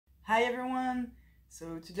Hi everyone!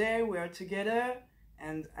 So today we are together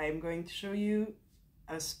and I'm going to show you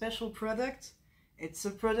a special product. It's a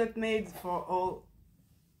product made for all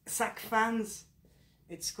SAK fans.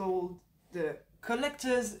 It's called the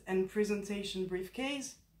Collectors and Presentation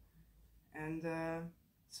Briefcase. And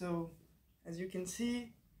so as you can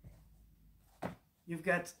see, you've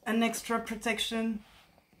got an extra protection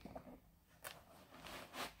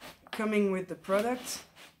coming with the product.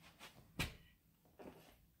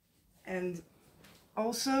 And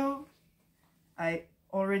also, I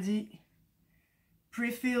already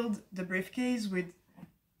pre-filled the briefcase with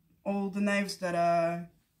all the knives that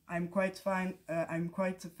I'm quite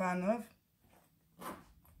a fan of.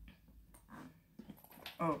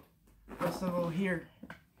 Oh, first of all, here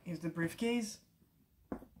is the briefcase.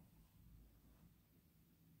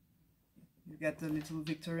 You got the little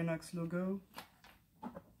Victorinox logo.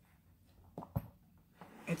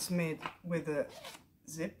 It's made with a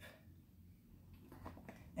zip.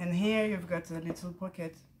 And here you've got a little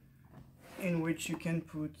pocket in which you can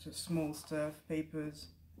put small stuff, papers,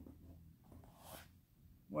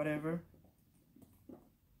 whatever.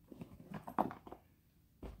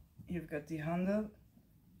 You've got the handle.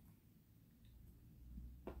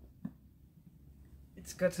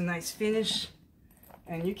 It's got a nice finish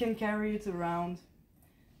and you can carry it around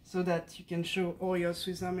so that you can show all your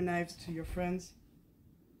Swiss Army knives to your friends.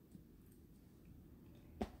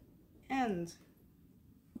 And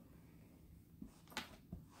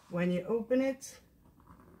when you open it,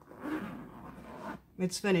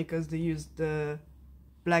 it's funny because they used the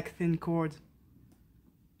black thin cord.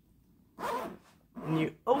 When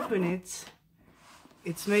you open it,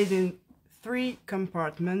 it's made in 3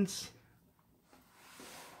 compartments.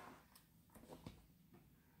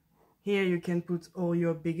 Here you can put all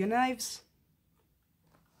your bigger knives.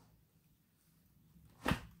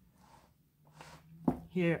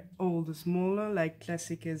 Here all the smaller, like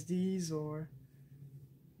classic SDs or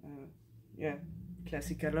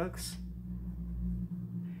classic Alox.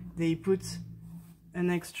 They put an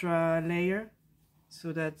extra layer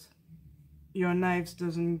so that your knives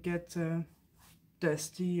doesn't get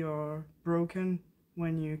dusty or broken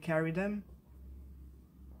when you carry them.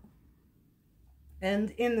 And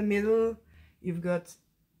in the middle you've got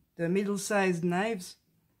the middle-sized knives.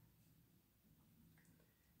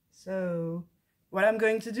 So what I'm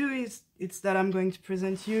going to do is I'm going to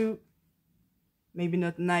present you, maybe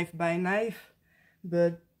not knife by knife,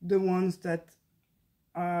 but the ones that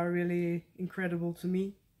are really incredible to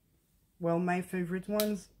me. Well, my favorite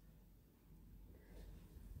ones.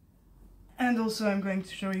 And also I'm going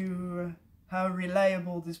to show you how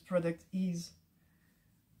reliable this product is.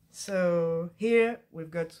 So here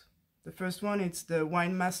we've got the first one, it's the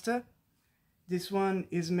Wine Master. This one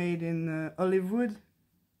is made in olive wood.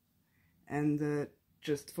 And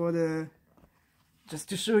just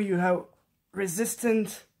to show you how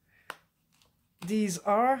resistant these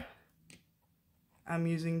are, I'm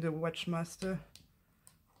using the Watchmaster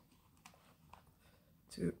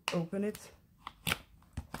to open it.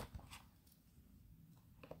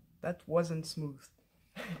 That wasn't smooth.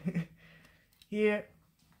 Here,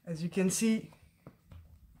 as you can see,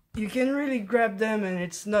 you can really grab them and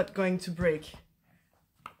it's not going to break.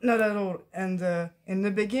 Not at all. And in the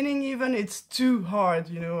beginning even, it's too hard,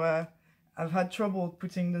 you know. I've had trouble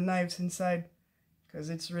putting the knives inside because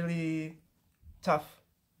it's really tough,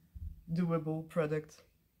 doable product.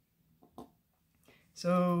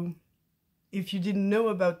 So if you didn't know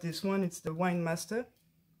about this one, it's the Wine Master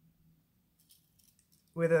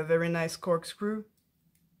with a very nice corkscrew.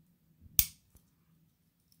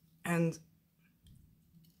 And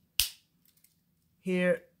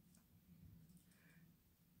here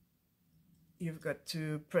you've got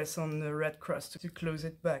to press on the red cross to close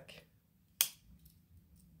it back.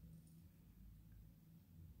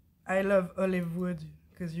 I love olive wood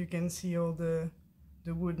because you can see all the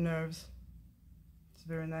wood nerves. It's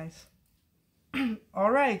very nice.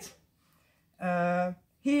 Alright,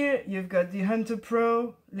 here you've got the Hunter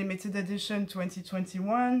Pro limited edition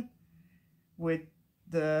 2021 with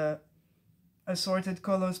the assorted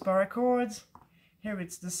colors paracords. Here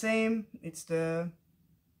it's the same, it's the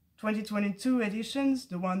 2022 editions,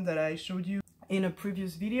 the one that I showed you in a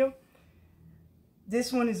previous video.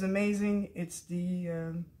 This one is amazing. It's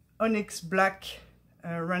the Onyx Black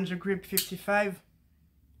Ranger Grip 55.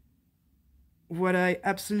 What I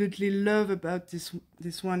absolutely love about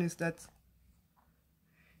this one is that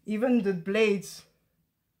even the blades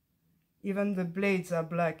are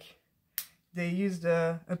black. They used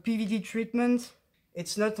a PVD treatment.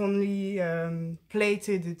 It's not only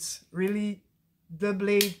plated, it's really, the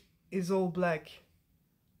blade is all black.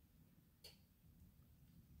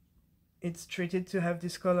 it's treated to have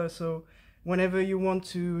this color, so whenever you want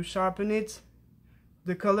to sharpen it,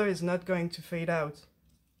 the color is not going to fade out.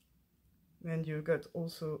 And you've got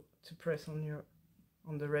also to press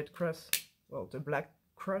on the red cross, well, the black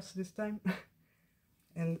cross this time.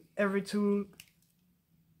 And every tool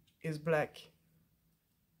is black.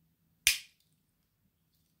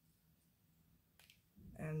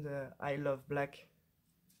 And I love black.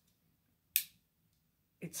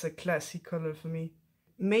 It's a classy color for me.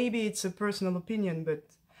 Maybe it's a personal opinion, but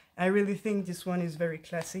I really think this one is very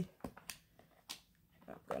classy.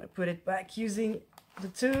 I'm gonna put it back using the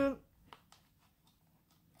tool.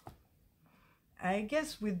 I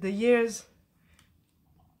guess with the years,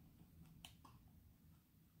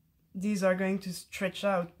 these are going to stretch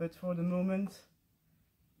out, but for the moment,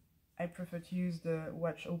 I prefer to use the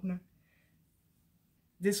watch opener.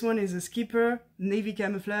 This one is a skipper, navy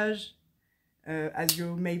camouflage. As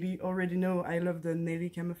you maybe already know, I love the navy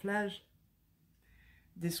camouflage.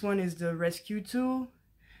 This one is the rescue tool.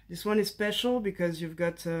 This one is special because you've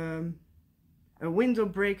got a window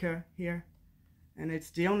breaker here. And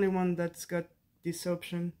it's the only one that's got this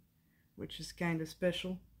option, which is kind of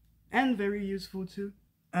special and very useful too.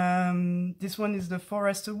 This one is the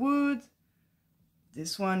Forester wood.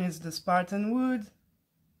 This one is the Spartan wood.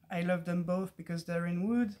 I love them both because they're in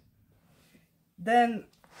wood. Then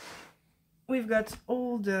we've got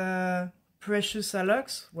all the precious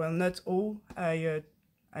alloys. Well, not all. I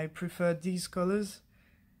prefer these colors.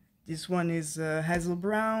 This one is hazel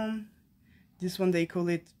brown. This one they call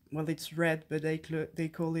it, well, it's red, but they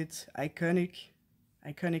call it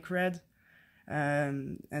iconic red.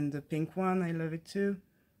 And the pink one, I love it too.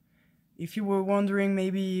 If you were wondering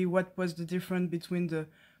maybe what was the difference between the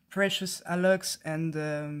precious alloys and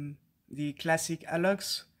the classic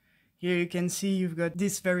alloys, here you can see you've got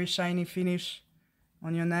this very shiny finish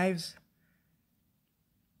on your knives,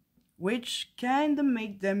 which kind of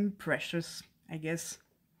make them precious, I guess.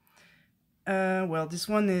 Well, this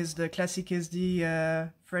one is the classic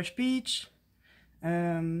SD Fresh Peach.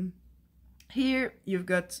 Here you've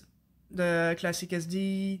got the classic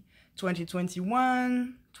SD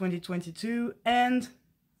 2021, 2022, and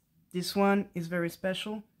this one is very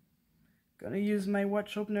special. Gonna use my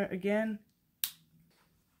watch opener again.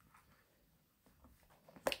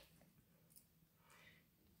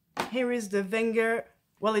 Here is the Wenger.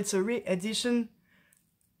 Well, it's a re-edition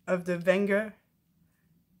of the Wenger,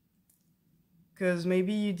 because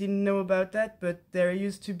maybe you didn't know about that, but there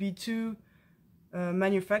used to be two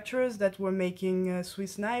manufacturers that were making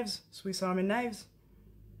Swiss knives, Swiss Army knives.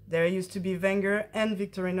 There used to be Wenger and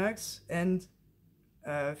Victorinox, and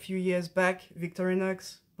a few years back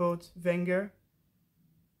Victorinox bought Wenger,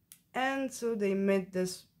 and so they made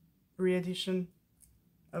this re-edition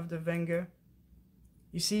of the Wenger.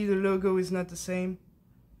 You see the logo is not the same,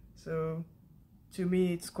 so to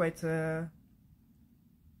me it's quite a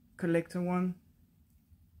collector one.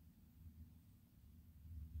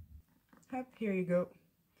 Up, here you go.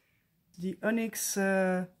 The Onyx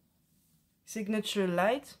signature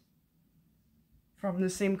light from the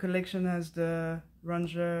same collection as the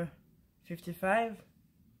Ranger 55.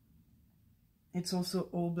 It's also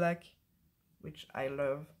all black, which I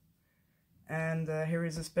love. And here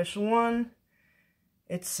is a special one.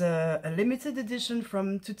 It's a limited edition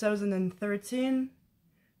from 2013.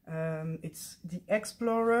 It's the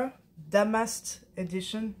Explorer Damask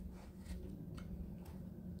edition.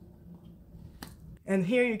 And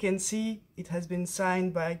here you can see it has been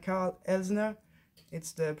signed by Carl Elsner.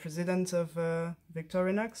 It's the president of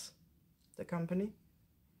Victorinox, the company.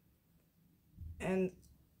 And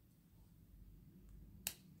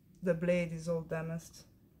the blade is all damasked.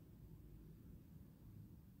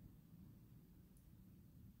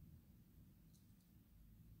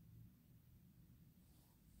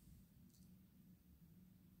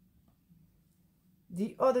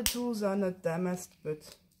 The other tools are not damasked,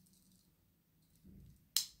 but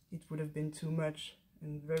it would have been too much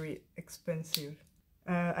and very expensive.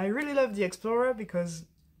 I really love the Explorer because,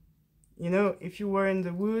 you know, if you were in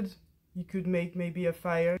the wood, you could make maybe a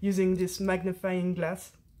fire using this magnifying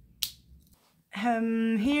glass.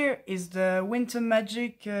 Here is the Winter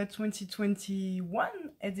Magic 2021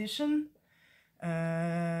 edition.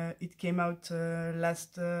 It came out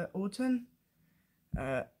last autumn.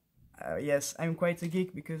 Yes, I'm quite a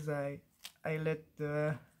geek because I let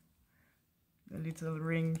the little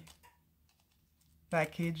ring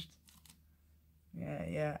packaged.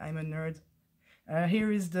 Yeah, I'm a nerd.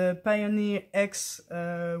 Here is the Pioneer X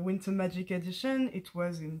Winter Magic edition. It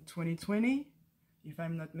was in 2020, if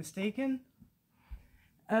I'm not mistaken.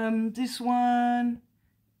 This one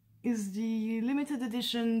is the limited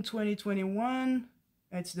edition 2021.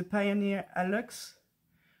 It's the Pioneer Alux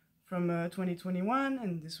from 2021,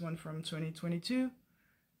 and this one from 2022.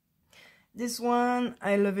 This one,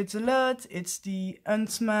 I love it a lot. It's the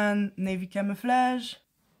Huntsman Navy Camouflage.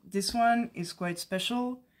 This one is quite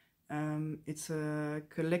special. It's a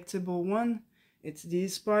collectible one. It's the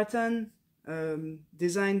Spartan,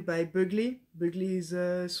 designed by Bugly. Bugly is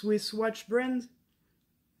a Swiss watch brand.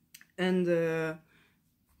 And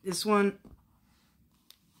this one,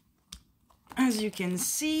 as you can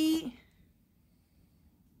see,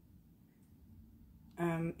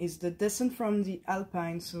 is the descent from the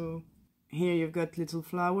Alpine. So here you've got little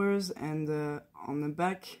flowers, and on the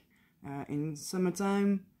back, in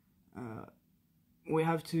summertime, we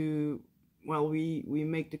have to, well, we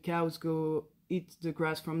make the cows go eat the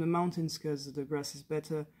grass from the mountains because the grass is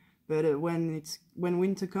better. But when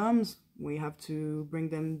winter comes, we have to bring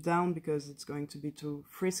them down because it's going to be too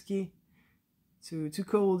frisky, too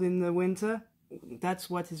cold in the winter. That's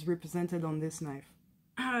what is represented on this knife.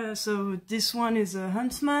 So this one is a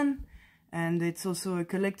Huntsman, and it's also a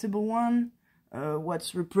collectible one.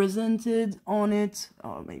 What's represented on it,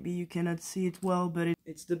 or maybe you cannot see it well, but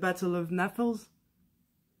it's the Battle of Naples.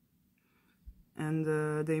 And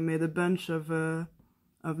they made a bunch of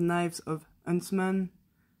knives of Huntsman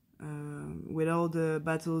with all the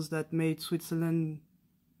battles that made Switzerland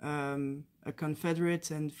a confederate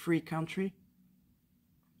and free country.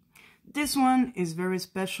 This one is very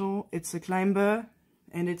special. It's a climber,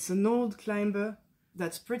 and it's an old climber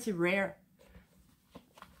that's pretty rare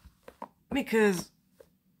because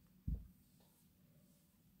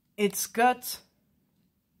it's got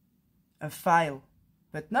a file,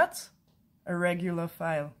 but not a regular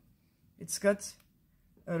file. It's got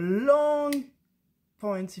a long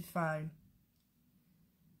pointy file.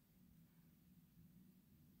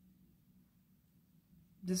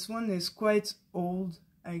 This one is quite old,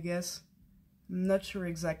 I guess. I'm not sure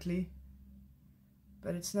exactly,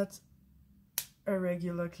 but it's not a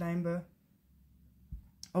regular climber.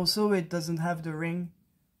 Also, it doesn't have the ring,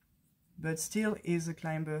 but still is a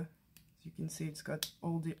climber. As you can see, it's got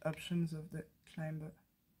all the options of the climber.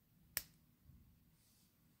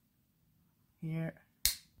 Here,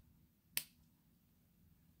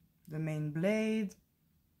 the main blade,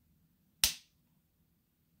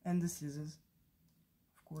 and the scissors,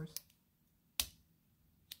 of course.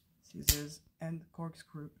 Scissors and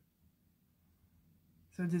corkscrew.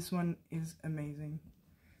 So this one is amazing.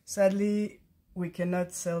 Sadly, we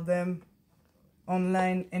cannot sell them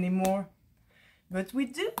online anymore, but we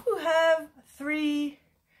do have 3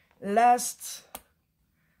 last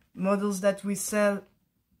models that we sell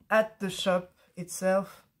at the shop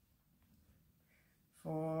itself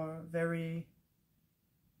for very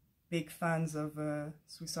big fans of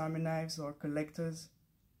Swiss Army knives or collectors.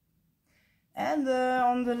 And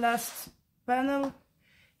on the last panel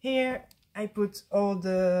here I put all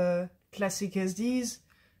the classic SDs.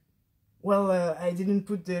 Well, I didn't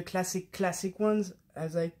put the classic ones,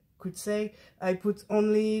 as I could say. I put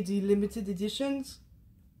only the limited editions.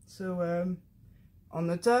 So on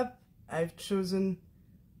the top I've chosen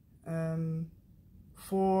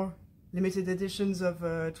 4 limited editions of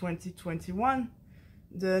 2021.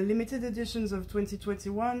 The limited editions of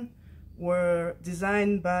 2021 were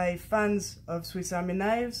designed by fans of Swiss Army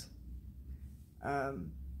knives.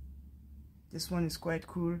 This one is quite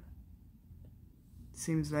cool.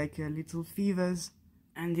 Seems like little fevers,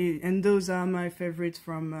 and those are my favorites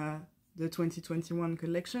from the 2021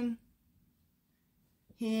 collection.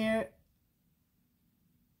 Here,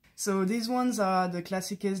 so these ones are the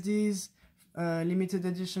classic SDs, limited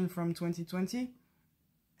edition from 2020,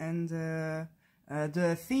 and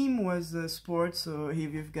the theme was sport. So here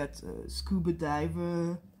we've got scuba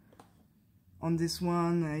diver on this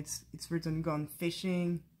one. It's written "Gone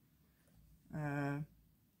Fishing."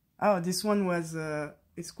 Oh, this one was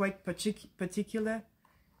it's quite particular.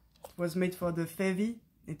 It was made for the Fevi.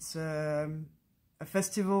 It's a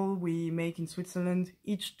festival we make in Switzerland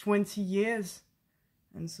each 20 years,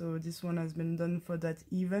 and so this one has been done for that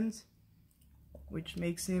event, which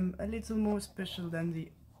makes him a little more special than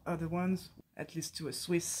the other ones, at least to a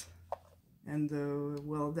Swiss. And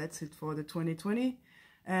well, that's it for the 2020.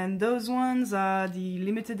 And those ones are the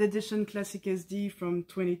limited edition classic SD from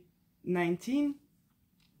 2019.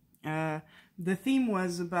 The theme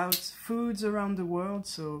was about foods around the world,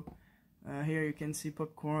 so here you can see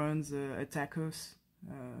popcorns, tacos,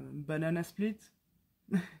 banana split,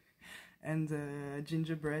 and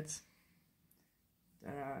gingerbreads.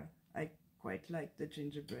 I quite like the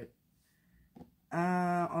gingerbread.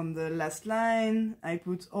 On the last line, I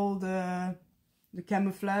put all the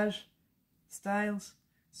camouflage styles.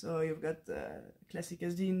 So you've got the classic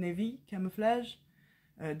SD navy camouflage,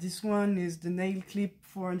 This one is the nail clip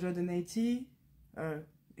 480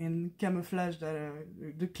 in camouflage,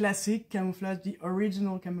 the classic camouflage, the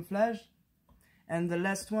original camouflage. And the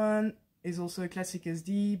last one is also a classic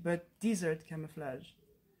SD, but desert camouflage.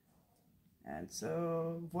 And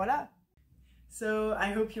so, voila! So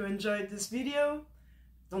I hope you enjoyed this video.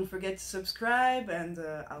 Don't forget to subscribe, and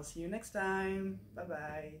I'll see you next time. Bye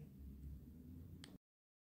bye.